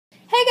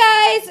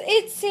guys,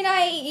 it's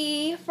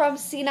Sinai from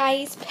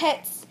Sinai's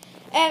Pets,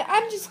 and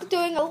I'm just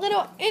doing a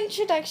little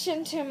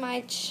introduction to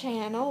my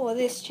channel, well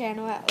this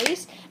channel at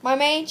least. My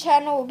main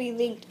channel will be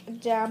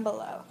linked down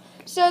below.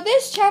 So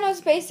this channel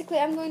is basically,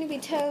 I'm going to be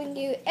telling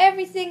you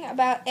everything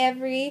about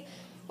every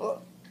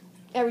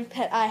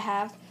pet I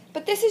have.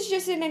 But this is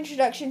just an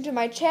introduction to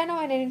my channel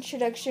and an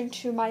introduction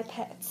to my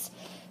pets.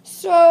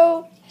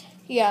 So,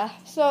 yeah,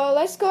 so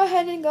let's go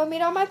ahead and go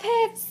meet all my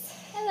pets.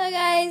 Hello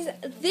guys,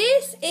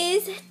 this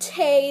is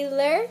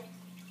Taylor.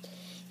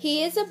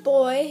 He is a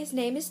boy, his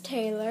name is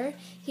Taylor.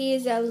 He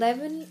is an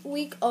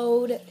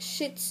 11-week-old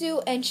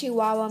Shih-Tzu and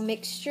Chihuahua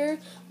mixture,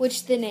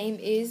 which the name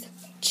is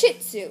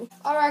Chi-Tzu.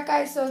 Alright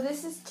guys, so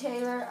this is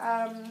Taylor.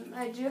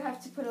 I do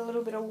have to put a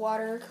little bit of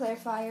water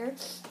clarifier,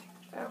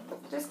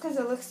 just because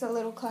it looks a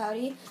little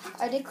cloudy.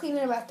 I did clean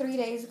it about 3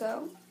 days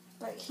ago.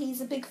 Like,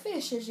 he's a big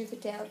fish, as you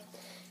could tell.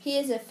 He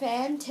is a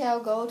Fantail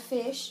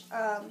Goldfish.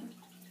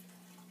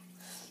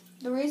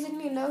 The reason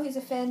you know he's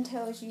a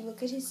fantail is you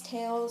look at his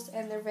tails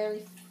and they're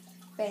very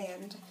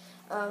fanned.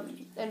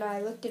 And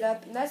I looked it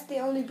up, and that's the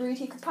only breed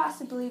he could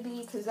possibly be,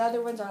 because the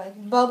other ones are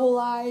like bubble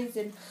eyes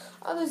and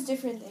all those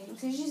different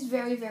things. He's just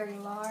very, very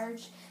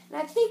large.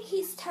 And I think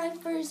it's time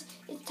for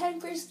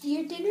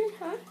your dinner,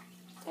 huh?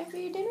 Time for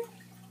your dinner?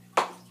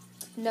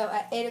 No,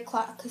 at 8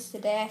 o'clock, because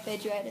today I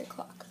fed you at 8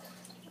 o'clock.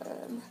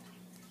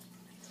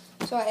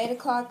 So at 8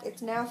 o'clock,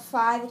 it's now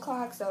 5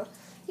 o'clock, so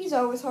he's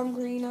always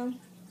hungry, you know.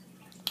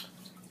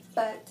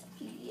 But,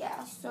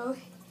 yeah, so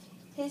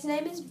his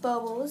name is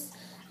Bubbles.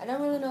 I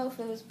don't really know if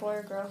it was boy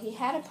or girl. He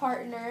had a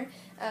partner,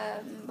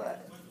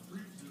 but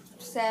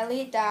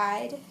sadly it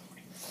died.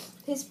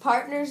 His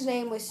partner's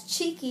name was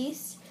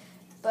Chiquis,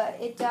 but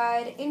it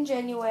died in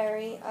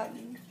January.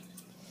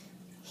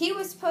 He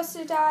was supposed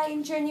to die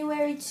in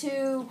January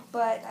too,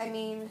 but, I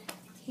mean,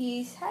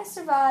 he has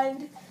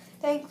survived,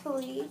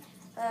 thankfully.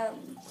 I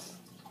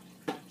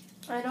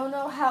don't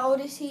know how old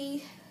is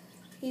he.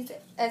 He's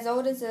as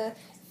old as a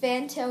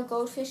Fantail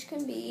Goldfish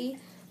can be,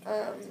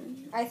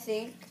 I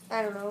think.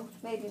 I don't know.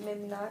 Maybe,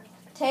 maybe not.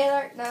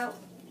 Taylor,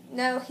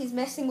 no, he's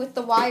messing with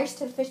the wires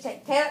to the fish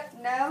tank. Taylor,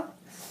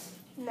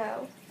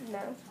 no.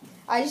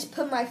 I just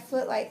put my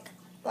foot, like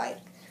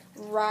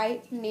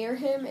right near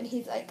him, and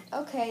he's like,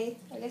 okay,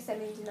 I guess that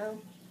means no.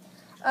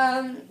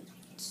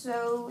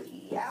 So,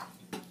 yeah.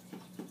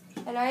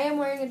 And I am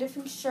wearing a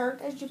different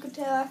shirt, as you can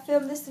tell. I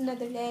filmed this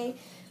another day,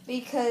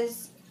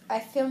 because I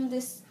filmed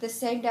this the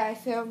same day I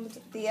filmed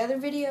the other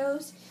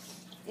videos.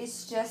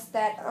 It's just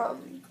that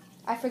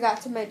I forgot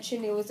to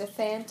mention it was a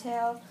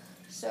fantail.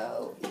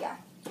 So, yeah.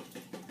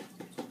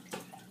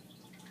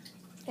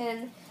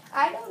 And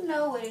I don't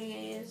know what it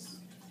is.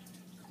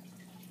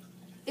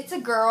 It's a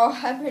girl,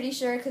 I'm pretty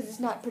sure, because it's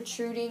not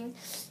protruding.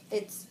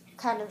 It's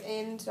kind of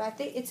in. So I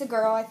think it's a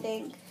girl, I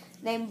think,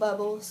 named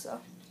Bubbles.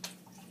 So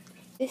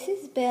this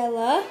is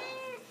Bella.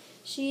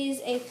 She's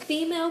a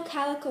female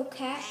calico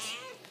cat.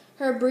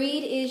 Her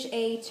breed is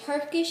a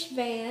Turkish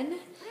van.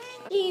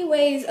 She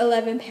weighs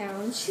 11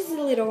 pounds. She's a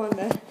little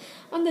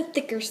on the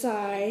thicker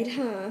side,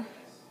 huh?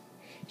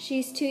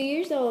 She's 2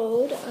 years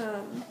old.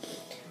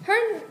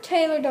 Her and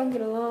Taylor don't get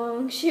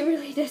along. She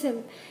really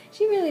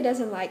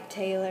doesn't like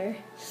Taylor.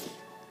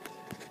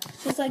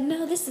 She's like,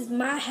 no, this is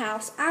my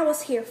house. I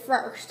was here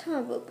first,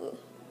 huh, boo boo?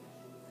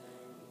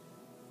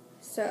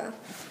 So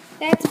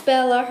that's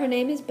Bella. Her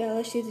name is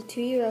Bella. She's a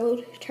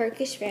 2-year-old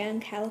Turkish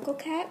van calico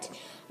cat.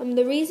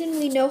 The reason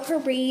we know her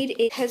breed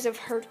is because of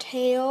her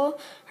tail.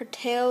 Her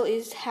tail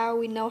is how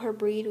we know her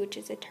breed, which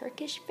is a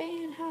Turkish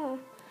van, huh?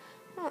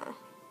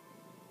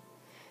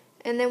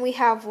 And then we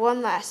have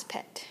one last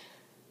pet.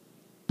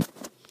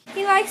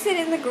 He likes it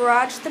in the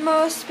garage the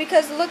most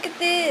because look at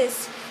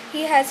this.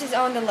 He has his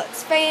own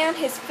deluxe fan,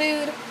 his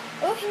food.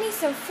 Oh, he needs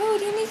some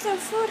food. You need some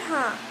food,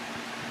 huh?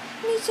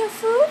 You need some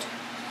food?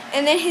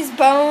 And then his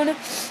bone.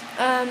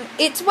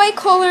 It's way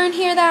cooler in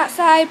here than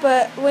outside,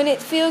 but when it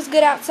feels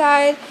good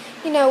outside,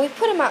 you know, we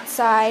put him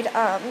outside.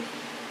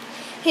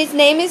 His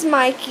name is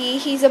Mikey.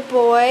 He's a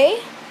boy.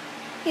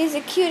 He's the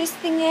cutest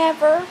thing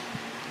ever.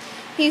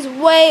 He's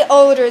way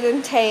older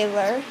than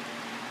Taylor.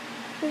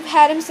 We've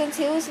had him since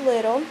he was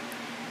little.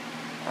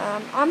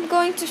 I'm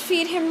going to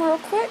feed him real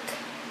quick.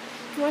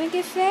 You want to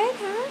get fed,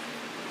 huh?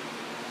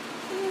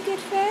 You want to get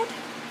fed?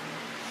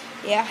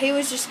 Yeah, he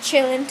was just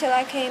chilling till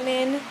I came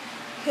in.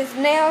 His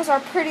nails are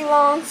pretty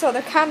long, so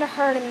they're kind of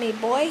hurting me,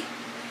 boy.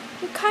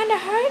 You're kind of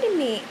hurting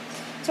me.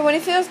 So when he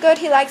feels good,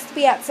 he likes to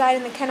be outside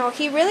in the kennel.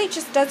 He really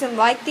just doesn't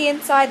like the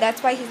inside.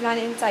 That's why he's not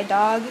an inside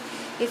dog.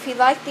 If he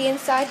liked the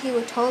inside, he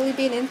would totally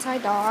be an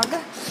inside dog.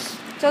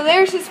 So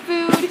there's his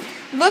food.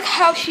 Look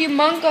how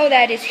humongo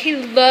that is. He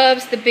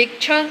loves the big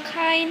chunk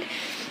kind.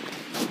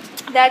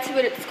 That's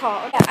what it's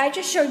called. Yeah, I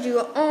just showed you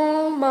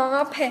all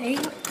my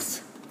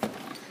pets.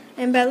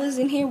 And Bella's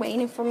in here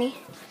waiting for me.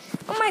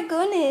 Oh my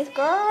goodness,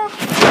 girl.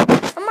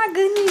 Oh my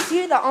goodness,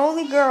 you're the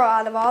only girl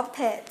out of all the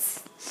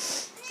pets.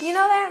 You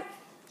know that?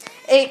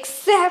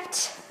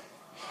 Except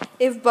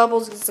if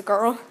Bubbles is a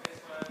girl.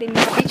 Then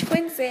you're beach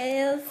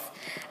princess.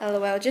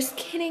 LOL, just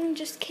kidding.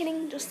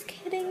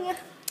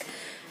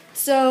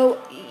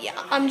 So, yeah,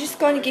 I'm just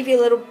going to give you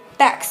a little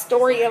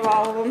backstory of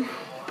all of them.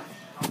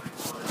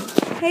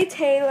 Hey,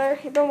 Taylor,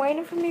 you been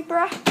waiting for me,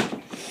 bruh?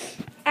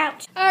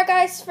 Ouch. Alright,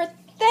 guys,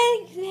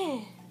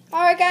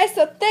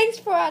 so thanks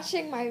for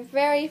watching my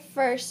very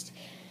first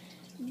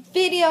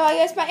video, I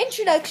guess my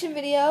introduction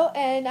video,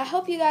 and I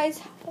hope you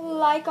guys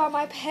like all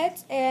my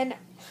pets, and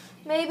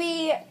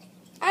maybe,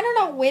 I don't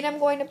know when I'm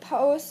going to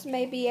post,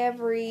 maybe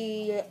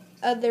every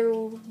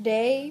other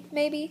day,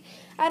 maybe,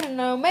 I don't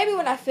know, maybe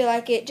when I feel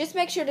like it. Just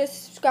make sure to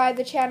subscribe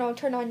to the channel and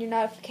turn on your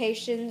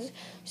notifications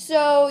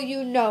so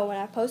you know when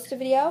I post a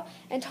video,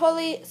 and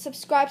totally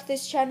subscribe to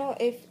this channel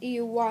if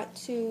you want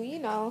to, you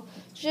know,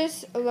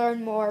 just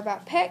learn more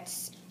about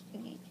pets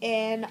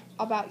and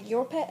about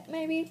your pet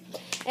maybe,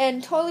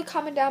 and totally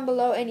comment down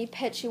below any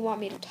pets you want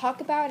me to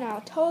talk about, and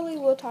I'll totally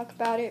will talk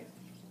about it.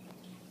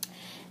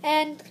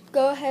 And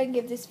go ahead and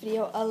give this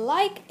video a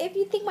like if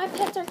you think my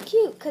pets are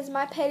cute, because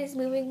my pet is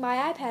moving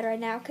my iPad right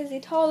now because he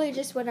totally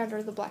just went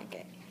under the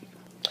blanket.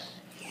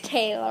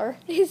 Taylor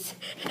is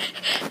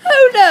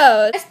who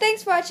knows.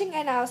 Thanks for watching,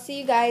 and I'll see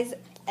you guys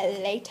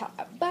later.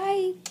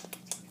 Bye.